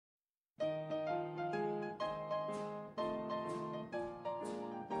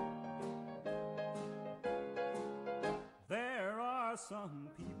some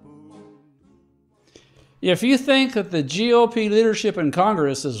people. If you think that the GOP leadership in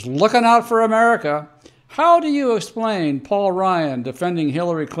Congress is looking out for America, how do you explain Paul Ryan defending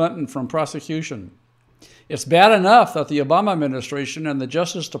Hillary Clinton from prosecution? It's bad enough that the Obama administration and the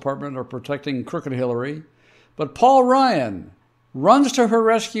Justice Department are protecting crooked Hillary, but Paul Ryan runs to her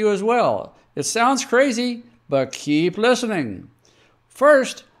rescue as well. It sounds crazy, but keep listening.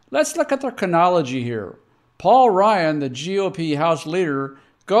 First, let's look at the chronology here. Paul Ryan, the GOP House leader,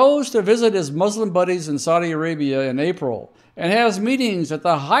 goes to visit his Muslim buddies in Saudi Arabia in April and has meetings at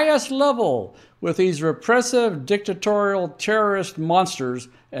the highest level with these repressive, dictatorial, terrorist monsters,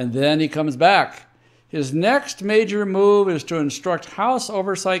 and then he comes back. His next major move is to instruct House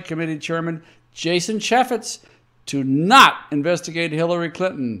Oversight Committee Chairman Jason Chaffetz to not investigate Hillary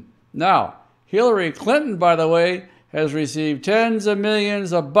Clinton. Now, Hillary Clinton, by the way, has received tens of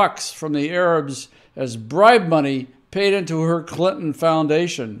millions of bucks from the Arabs as bribe money paid into her Clinton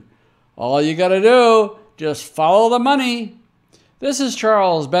Foundation. All you got to do, just follow the money. This is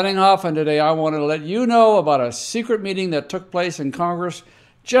Charles Benninghoff, and today I want to let you know about a secret meeting that took place in Congress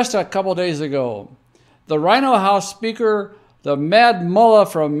just a couple days ago. The Rhino House Speaker, the Mad Mullah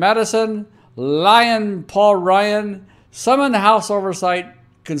from Madison, Lyin Paul Ryan, summoned House Oversight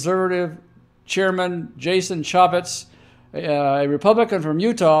Conservative Chairman Jason Chaffetz, a Republican from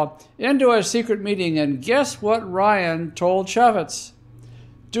Utah, into a secret meeting, and guess what Ryan told Chaffetz?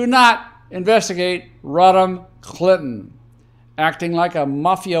 Do not investigate Rodham Clinton. Acting like a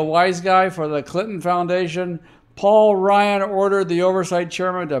mafia wise guy for the Clinton Foundation, Paul Ryan ordered the oversight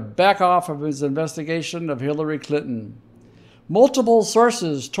chairman to back off of his investigation of Hillary Clinton. Multiple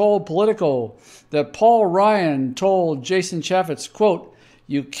sources told Politico that Paul Ryan told Jason Chaffetz, quote,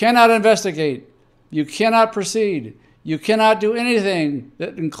 "You cannot investigate, you cannot proceed, you cannot do anything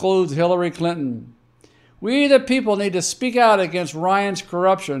that includes Hillary Clinton. We, the people, need to speak out against Ryan's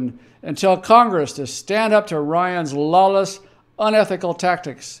corruption and tell Congress to stand up to Ryan's lawless, unethical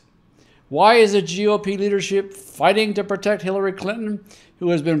tactics." Why is the GOP leadership fighting to protect Hillary Clinton, who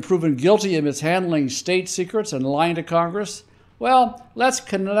has been proven guilty of mishandling state secrets and lying to Congress? Well, let's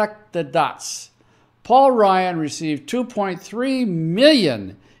connect the dots. Paul Ryan received $2.3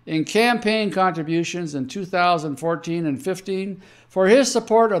 million in campaign contributions in 2014 and 15 for his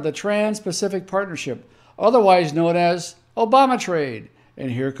support of the Trans-Pacific Partnership, otherwise known as Obama Trade.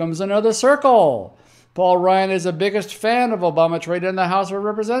 And here comes another circle. Paul Ryan is the biggest fan of Obama Trade in the House of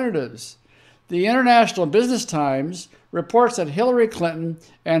Representatives. The International Business Times reports that Hillary Clinton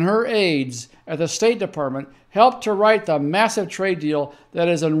and her aides at the State Department helped to write the massive trade deal that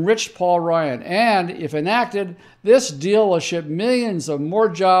has enriched Paul Ryan. And if enacted, this deal will ship millions of more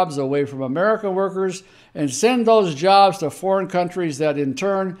jobs away from American workers and send those jobs to foreign countries that in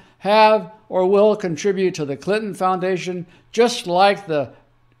turn have or will contribute to the Clinton Foundation, just like the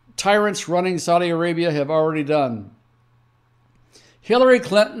tyrants running Saudi Arabia have already done. Hillary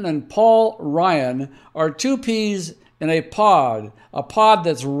Clinton and Paul Ryan are two peas in a pod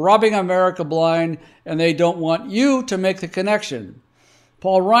that's robbing America blind, and they don't want you to make the connection.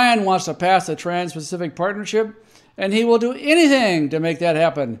 Paul Ryan wants to pass the Trans-Pacific Partnership, and he will do anything to make that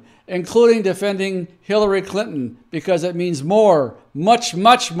happen, including defending Hillary Clinton, because it means more, much,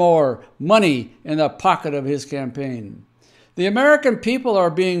 much more money in the pocket of his campaign. The American people are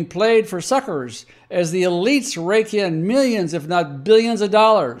being played for suckers as the elites rake in millions, if not billions of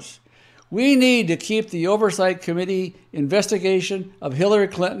dollars. We need to keep the Oversight Committee investigation of Hillary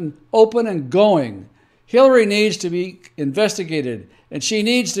Clinton open and going. Hillary needs to be investigated, and she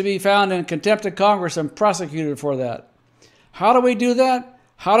needs to be found in contempt of Congress and prosecuted for that. How do we do that?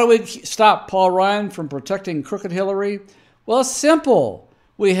 How do we stop Paul Ryan from protecting crooked Hillary? Well, it's simple.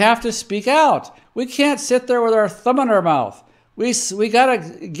 We have to speak out. We can't sit there with our thumb in our mouth. We got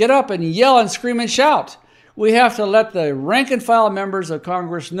to get up and yell and scream and shout. We have to let the rank and file members of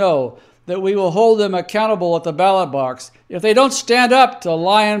Congress know that we will hold them accountable at the ballot box if they don't stand up to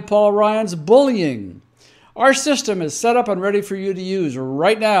Lyin Paul Ryan's bullying. Our system is set up and ready for you to use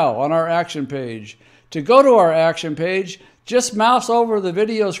right now on our action page. To go to our action page, just mouse over the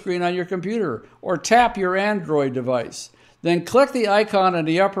video screen on your computer or tap your Android device. Then click the icon in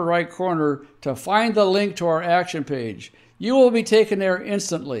the upper right corner to find the link to our action page. You will be taken there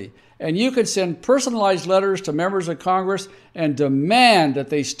instantly, and you can send personalized letters to members of Congress and demand that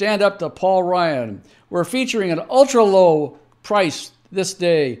they stand up to Paul Ryan. We're featuring an ultra-low price this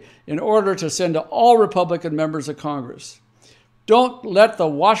day in order to send to all Republican members of Congress. Don't let the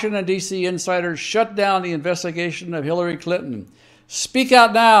Washington, D.C. insiders shut down the investigation of Hillary Clinton. Speak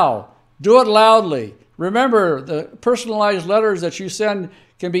out now. Do it loudly. Remember, the personalized letters that you send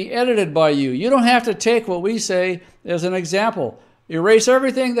can be edited by you. You don't have to take what we say as an example. Erase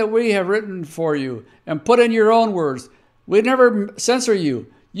everything that we have written for you and put in your own words. We never censor you.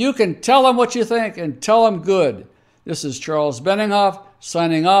 You can tell them what you think and tell them good. This is Charles Benninghoff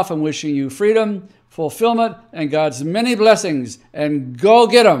signing off and wishing you freedom, fulfillment, and God's many blessings. And go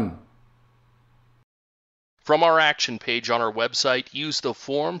get 'em. From our action page on our website, use the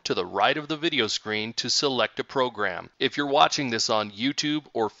form to the right of the video screen to select a program. If you're watching this on YouTube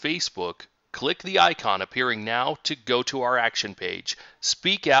or Facebook, click the icon appearing now to go to our action page.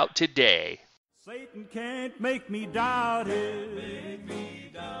 Speak out today. Satan can't make me doubt it.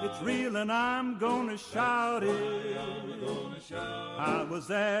 It's real and I'm gonna shout it. I was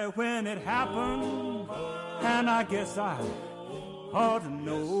there when it happened, and I guess I ought to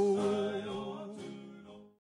know.